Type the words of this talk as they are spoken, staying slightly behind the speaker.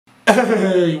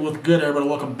Hey, what's good, everybody?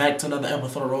 Welcome back to another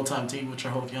episode of RollTimeTv with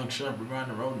your host, Young Chef. We're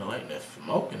grinding the road in the lightness,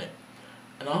 smoking it.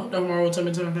 And I hope that my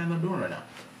RollTimeTv fans are doing right now.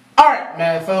 Alright,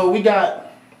 man, so we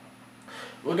got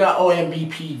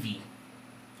OMB Peezy.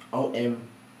 OMB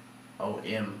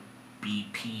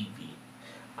Peezy.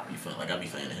 I be feeling like I be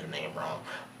saying his name wrong.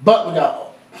 But we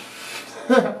got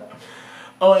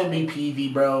OMB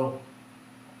Peezy, bro.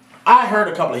 I heard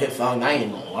a couple of his songs. I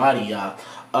ain't gonna lie to y'all.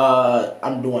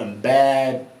 I'm doing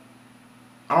bad.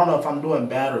 I don't know if I'm doing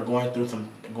bad or going through some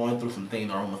things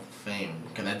that are almost the same,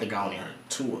 because I think I only heard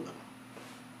 2 of them.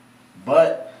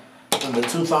 But from the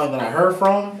 2 songs that I heard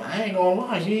from, I ain't gonna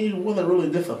lie, he wasn't really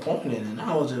disappointed, and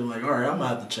I was just like, alright, I'm gonna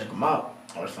have to check him out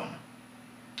or something.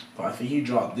 So I see he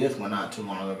dropped this one not too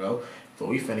long ago, so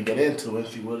we finna get into it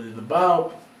and see what it's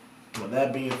about. With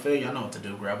that being said, y'all know what to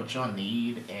do. Grab what y'all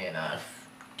need and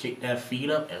kick that feet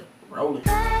up and roll it.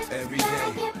 Every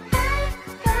day.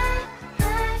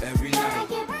 Every night.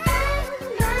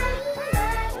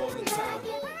 All the time.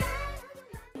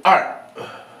 Alright.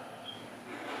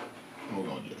 We're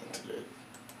gonna get into this.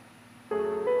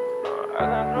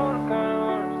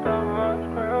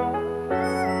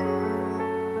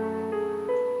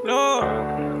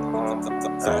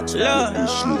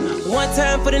 One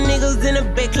time for the niggas in the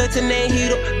back clutching their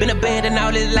heat up. Been abandoned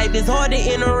all this life, it's hard to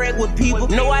interact with people.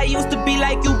 Know I used to be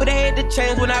like you, but I had to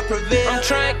change when I prevailed. I'm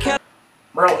trying to count.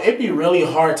 Bro, it'd be really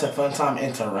hard to sometimes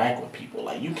interact with people.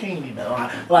 Like, you can't even,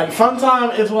 like,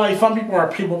 sometimes it's like some people are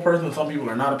a people person, some people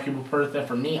are not a people person.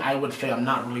 For me, I would say I'm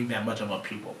not really that much of a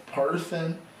people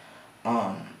person.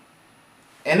 And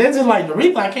it's just like, the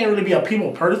reason I can't really be a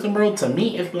people person, bro, to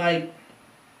me, it's like,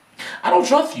 I don't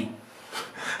trust you.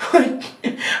 Like,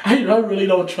 I really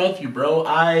don't trust you, bro.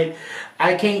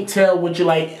 I can't tell what you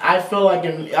like. I feel like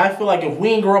if we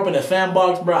didn't grow up in a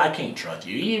sandbox, bro, I can't trust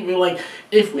you. Even like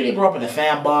if we didn't grow up in a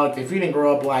sandbox, if we didn't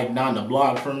grow up like down the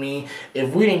block from me,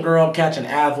 if we didn't grow up catching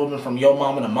ass women from your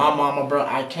mama to my mama, bro,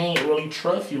 I can't really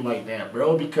trust you like that,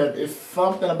 bro, because it's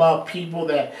something about people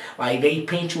that like they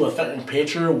paint you a certain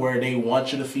picture where they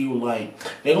want you to see, like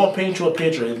they gonna paint you a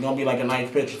picture. It's gonna be like a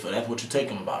nice picture, so that's what you take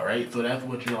them about, right? So that's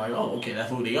what you're like, oh, okay, that's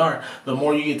who they are. The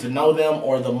more you get to know them,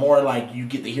 or the more like you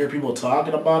get to hear people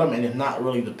talking about them, and it's not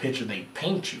really the picture they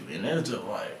paint you, and it's just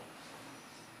like,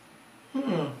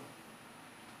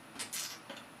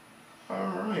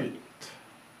 alright.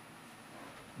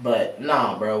 But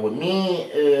nah, bro, with me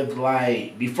is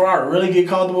like, before I really get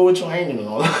comfortable with you, I ain't even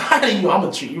gonna lie to you. I'm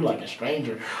gonna treat you like a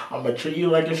stranger. I'm gonna treat you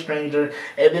like a stranger.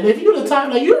 And then if you the type,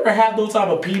 like, you ever have those type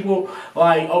of people,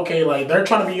 like, okay, like, they're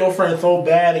trying to be your friend so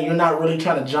bad, and you're not really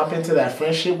trying to jump into that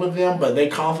friendship with them, but they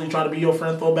constantly try to be your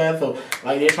friend so bad, so,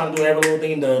 like, they're trying to do every little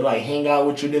thing to, like, hang out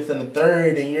with you, this and the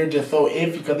third, and you're just so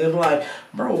iffy, because it's like,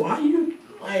 bro, why you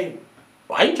trying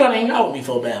to hang out with me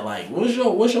so bad? Like, what's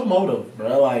your motive,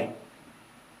 bro? Like,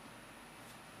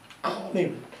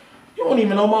 you don't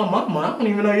even know my mama. I don't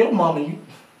even know your mama.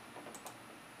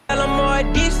 I'm more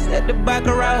dishes at the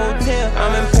Baccarat Hotel.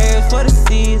 I'm in Paris for the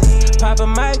season, popping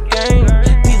my game.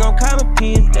 Please don't call me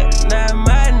Peezy, that's not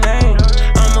my name.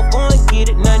 I'ma go and get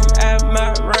it, nothing out of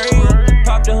my range.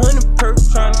 Popped 100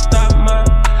 perks, trying to stop my.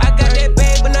 I got that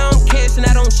bag, but now I'm cashing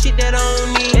out on shit that I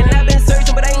don't need. And I've been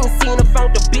searching, but I ain't seen the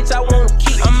phone, the bitch I wanna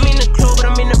keep. I'm in the club, but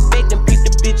I'm in the back, and pick the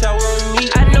bitch I wanna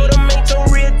meet. I know them ain't your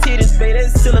real titties, babe,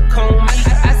 that's silicone meat.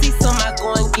 I see some, I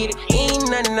go and get it. Ain't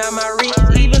nothing out my reach.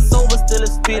 Even sober, still a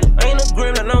spitter. Ain't a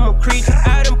gremlin, I'm a creature.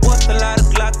 I done bust a lot of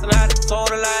Glocks and I done sold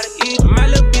a lot of eat. My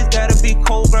little bitch gotta be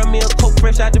cold, grab me a Coke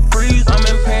fresh out the freeze. I'm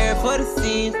in Paris for the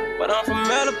season, but I'm from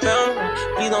Alabama.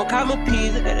 Please don't call me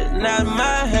Peezy, that is not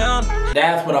my hand.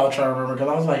 That's what I was trying to remember, because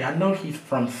I was like, I know he's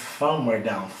from somewhere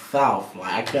down south.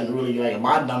 Like, I couldn't really, like,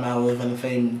 my dumb ass live in the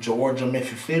same Georgia,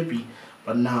 Mississippi,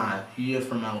 but nah, he is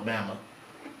from Alabama.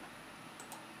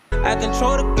 I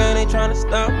control the gun, they tryna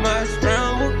stop my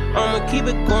scramble. I'ma keep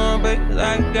it going, baby, cause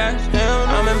I got down.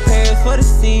 I'm in Paris for the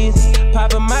season,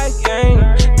 popping my game.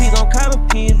 Please don't call me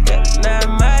Peezy, that's not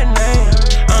my name.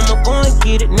 I'ma go and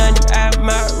get it, nothing out of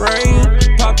my range.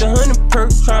 Popped 100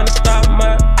 perks, tryna stop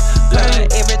my.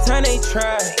 Like, every time they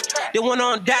try, they one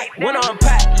on dot, one on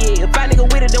pot, yeah. If I nigga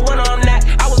with it, the one on not.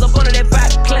 I was up under that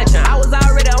pot clutching. I was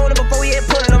already on it before we had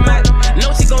put it on my.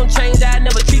 No, she gon' change, I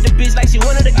never treat the bitch like she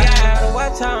one of the guys.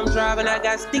 Watch how I'm driving, I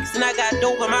got sticks and I got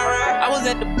dope on my ride. I was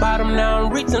at the bottom, now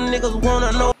I'm reaching, niggas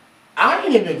wanna know. I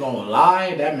ain't even gonna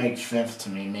lie, that makes sense to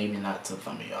me. Maybe not to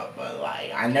some of y'all, but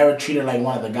like, I never treated like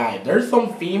one of the guys. There's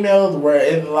some females where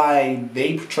it's like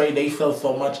they portray themselves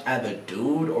so much as a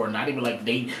dude, or not even like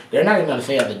they're not even gonna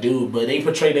say as a dude, but they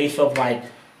portray themselves like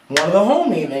one of the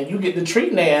homies, and you get to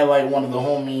treat them like one of the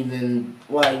homies, and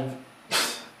like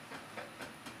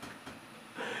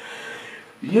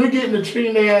You getting to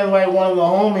treating they as like one of the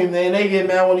homies, then they get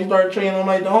mad when you start treating them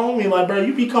like the homie. Like, bro,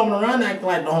 you be coming around acting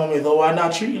like the homie, so why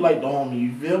not treat you like the homie?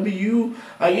 You feel me? You,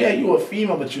 like, yeah, you a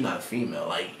female, but you not a female.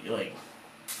 Like,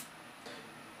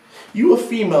 you a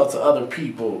female to other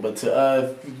people, but to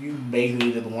us, you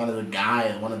basically just one of the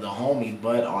guys, one of the homies.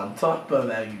 But on top of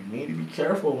that, you need to be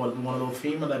careful with one of those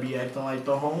females that be acting like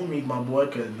the homies, my boy,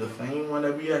 because the same one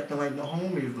that be acting like the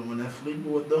homies, the one that's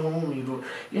sleeping with the homies, or,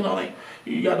 you know, like,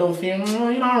 you got those females, you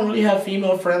know, I don't really have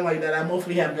female friends like that. I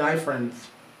mostly have guy friends.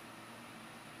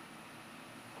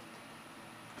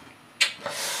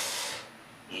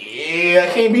 Yeah,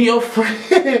 I can't be your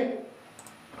friend.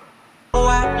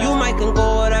 You might can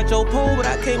go without your pool, but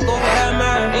I can't go without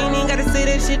mine. Ain't even gotta say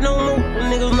that shit no more.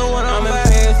 Niggas know what I'm in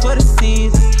Paris for the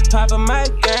season. Poppin' my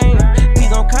game. Please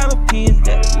don't call me Peezy,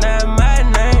 that's not my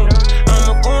name.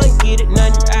 I'ma go and get it,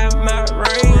 nothing out my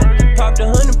range. Popped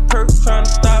 100 perks, tryna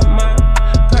stop my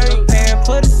pain. Paying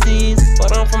for the season,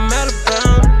 but I'm from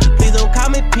Alabama. Please don't call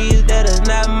me Peezy, that is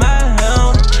not my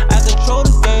helm. I control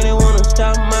the game, they wanna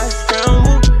stop my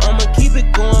scramble. I'ma keep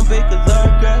it going, babe, cause I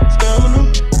got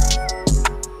stamina.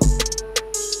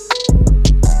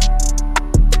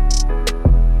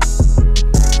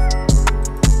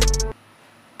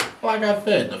 Like I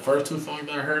said, the first two songs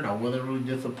I heard, I wasn't really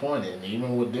disappointed. And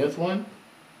even with this one,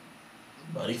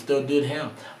 but he still did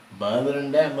him. But other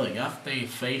than that, look, y'all stay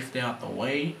safe, stay out the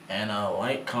way, and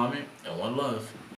like, comment, and one love.